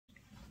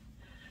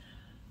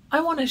I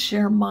want to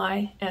share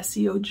my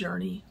SEO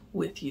journey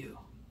with you.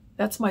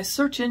 That's my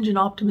search engine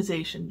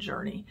optimization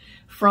journey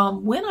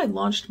from when I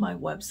launched my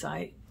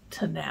website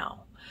to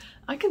now.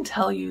 I can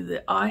tell you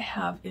that I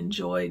have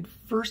enjoyed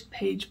first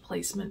page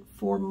placement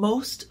for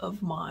most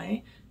of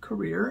my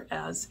career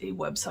as a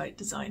website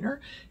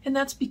designer, and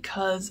that's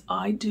because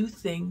I do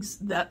things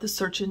that the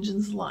search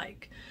engines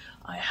like.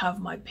 I have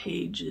my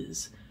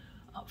pages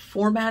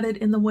formatted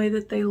in the way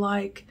that they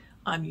like.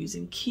 I'm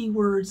using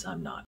keywords.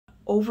 I'm not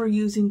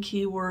overusing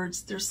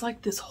keywords. There's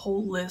like this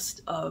whole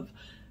list of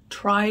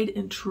tried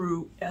and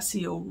true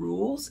SEO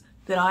rules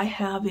that I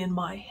have in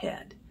my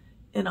head,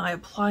 and I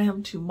apply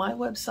them to my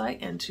website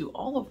and to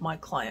all of my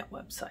client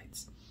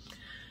websites.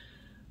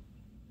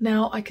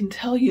 Now, I can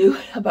tell you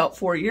about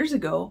 4 years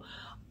ago,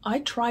 I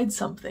tried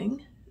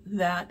something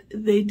that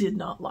they did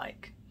not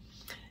like.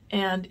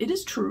 And it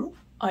is true,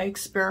 I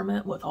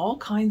experiment with all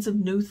kinds of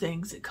new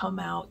things that come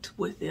out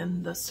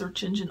within the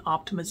search engine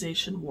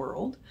optimization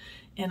world.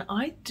 And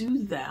I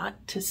do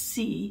that to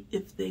see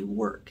if they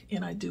work.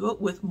 And I do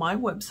it with my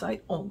website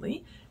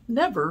only,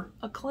 never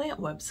a client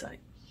website.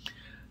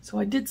 So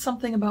I did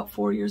something about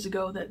 4 years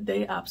ago that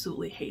they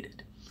absolutely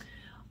hated.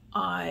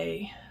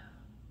 I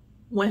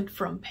went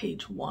from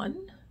page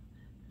 1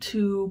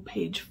 to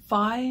page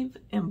 5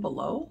 and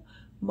below.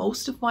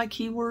 Most of my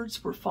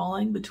keywords were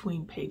falling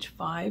between page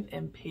 5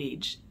 and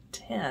page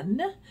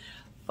 10.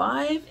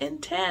 5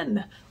 and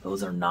 10.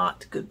 Those are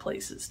not good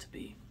places to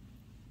be.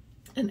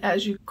 And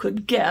as you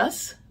could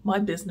guess, my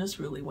business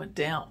really went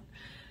down.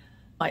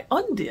 I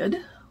undid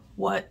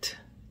what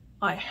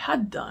I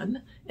had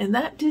done, and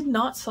that did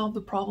not solve the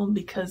problem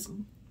because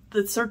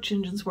the search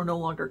engines were no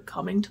longer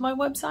coming to my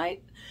website.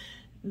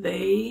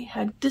 They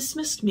had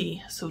dismissed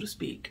me, so to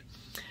speak.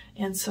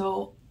 And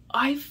so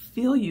I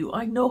feel you.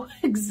 I know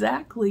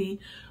exactly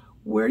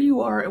where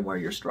you are and where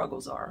your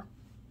struggles are.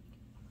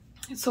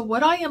 And so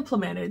what I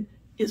implemented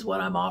is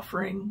what I'm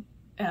offering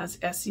as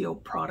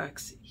SEO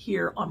products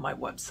here on my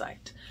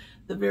website.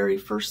 The very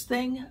first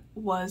thing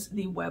was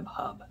the web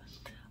hub.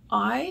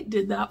 I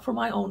did that for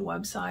my own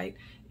website,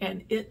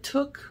 and it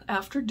took,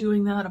 after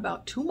doing that,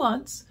 about 2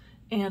 months,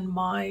 and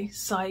my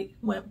site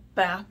went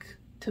back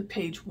to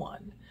page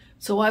 1.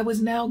 So I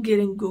was now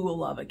getting Google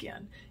love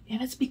again.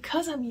 And it's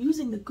because I'm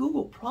using the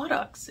Google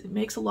products. It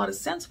makes a lot of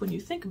sense when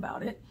you think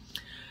about it.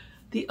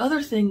 The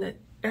other thing that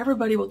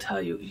everybody will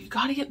tell you, you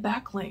got to get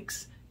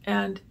backlinks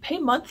and pay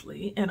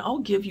monthly, and I'll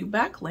give you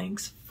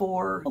backlinks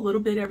for a little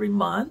bit every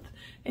month,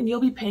 and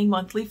you'll be paying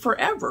monthly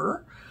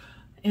forever.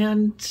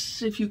 And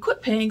if you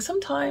quit paying,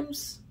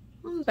 sometimes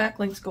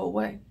backlinks go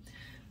away.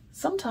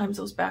 Sometimes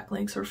those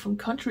backlinks are from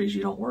countries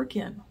you don't work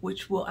in,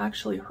 which will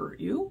actually hurt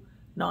you,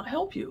 not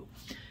help you.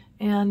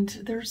 And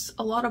there's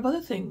a lot of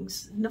other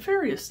things,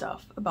 nefarious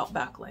stuff about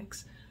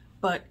backlinks,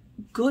 but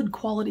good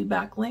quality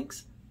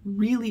backlinks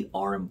really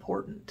are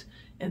important.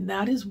 And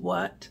that is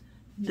what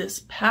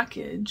this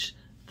package,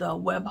 the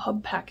Web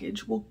Hub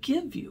package, will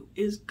give you,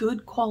 is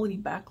good quality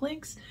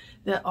backlinks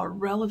that are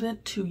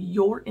relevant to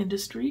your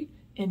industry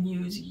and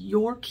use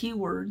your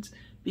keywords,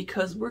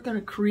 because we're going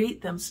to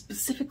create them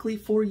specifically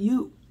for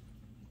you.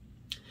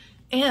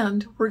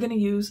 And we're going to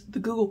use the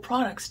Google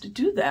products to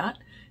do that.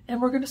 And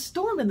we're going to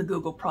store them in the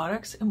Google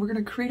products, and we're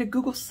going to create a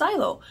Google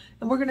silo,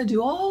 and we're going to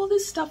do all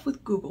this stuff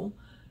with Google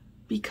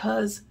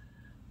because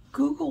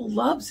Google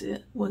loves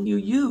it when you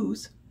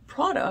use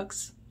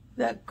products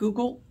that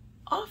Google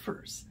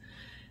offers.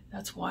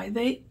 That's why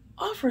they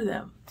offer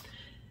them.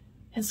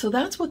 And so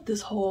that's what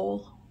this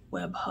whole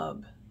Web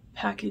Hub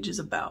package is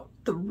about.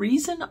 The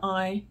reason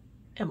I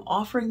am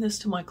offering this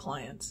to my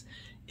clients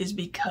is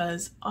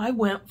because I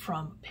went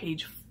from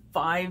page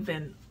 5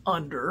 and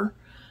under,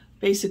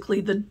 basically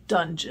the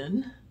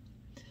dungeon,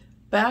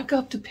 back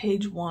up to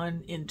page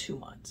 1 in 2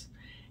 months.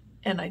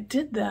 And I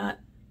did that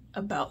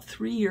about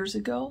 3 years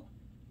ago,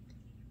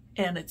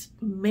 and it's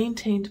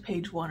maintained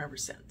page 1 ever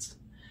since.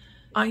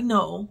 I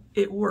know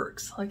it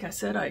works. Like I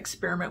said, I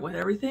experiment with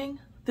everything.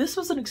 This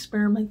was an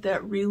experiment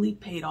that really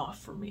paid off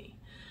for me.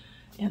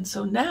 And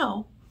so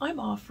now I'm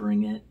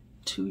offering it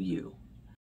to you.